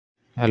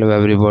Hello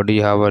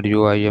everybody, how are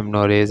you? I am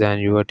Norez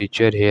and your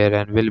teacher here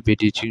and will be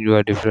teaching you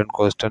a different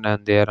question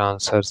and their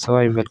answers. So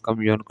I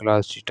welcome you on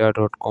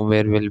classtheta.com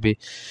where we'll be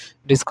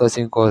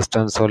discussing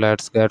questions. So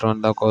let's get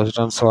on the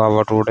question. So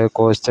our today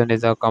question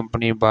is a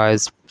company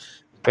buys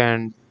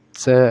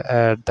pants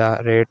at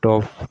the rate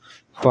of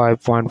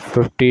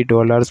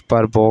 $5.50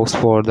 per box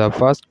for the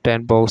first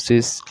 10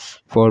 boxes,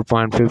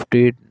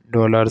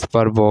 $4.50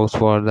 per box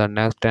for the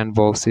next 10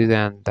 boxes,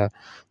 and the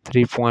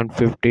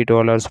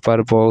 $3.50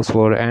 per box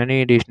for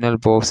any additional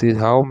boxes.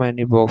 How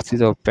many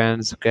boxes of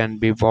pens can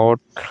be bought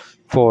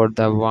for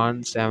the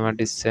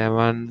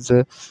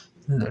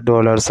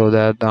 $177? So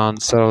that the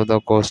answer of the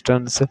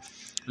questions.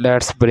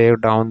 Let's break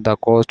down the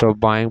cost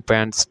of buying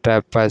pens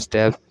step by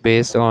step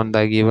based on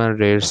the given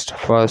rates.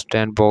 First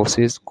 10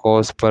 boxes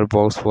cost per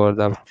box for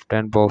the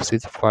 10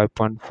 boxes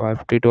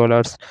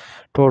 $5.50.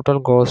 Total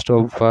cost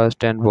of first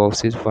 10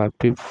 boxes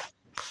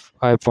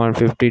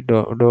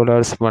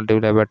 $5.50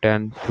 multiplied by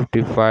 10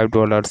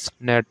 $55.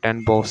 Net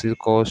 10 boxes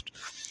cost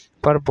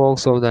per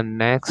box of the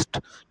next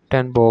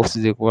 10 boxes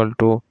is equal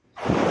to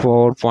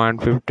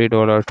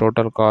 $4.50.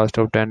 Total cost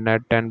of 10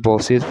 net 10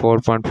 boxes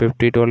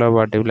 $4.50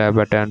 multiplied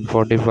by 10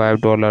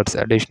 $45.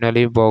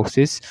 Additionally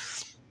boxes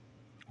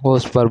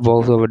cost per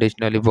box of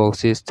additionally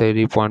boxes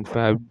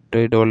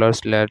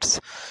 $3.50. Let's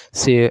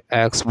say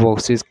X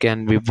boxes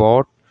can be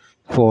bought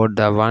for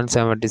the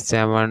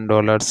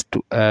 $177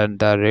 to at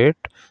the rate.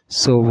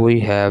 So we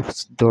have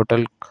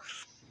total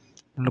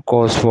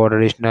cost for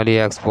additionally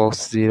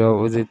Xbox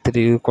Zero is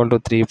three equal to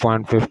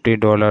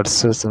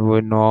 $3.50. So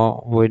we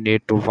know we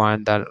need to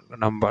find the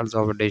numbers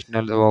of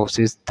additional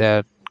boxes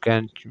that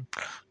can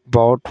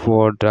bought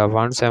for the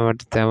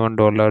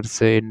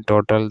 $177 in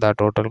total. The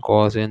total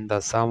cost in the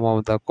sum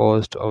of the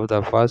cost of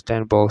the first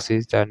 10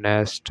 boxes, the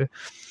next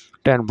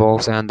 10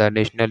 box and the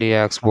additionally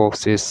X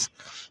boxes.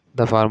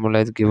 The formula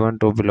is given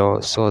to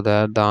below so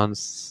that the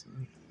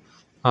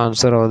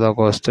answer of the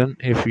question.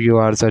 If you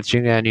are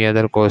searching any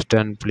other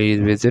question, please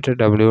visit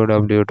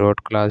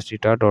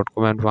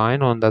www.classtheta.com and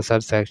find on the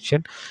search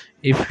section.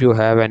 If you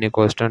have any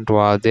question to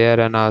ask, there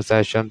and our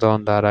sessions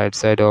on the right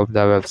side of the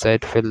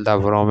website. Fill the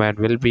form and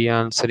will be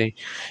answering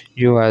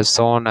you as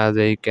soon as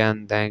I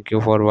can. Thank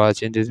you for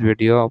watching this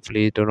video.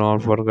 Please do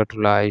not forget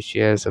to like,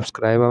 share,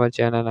 subscribe our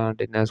channel.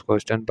 Until next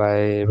question.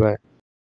 Bye bye.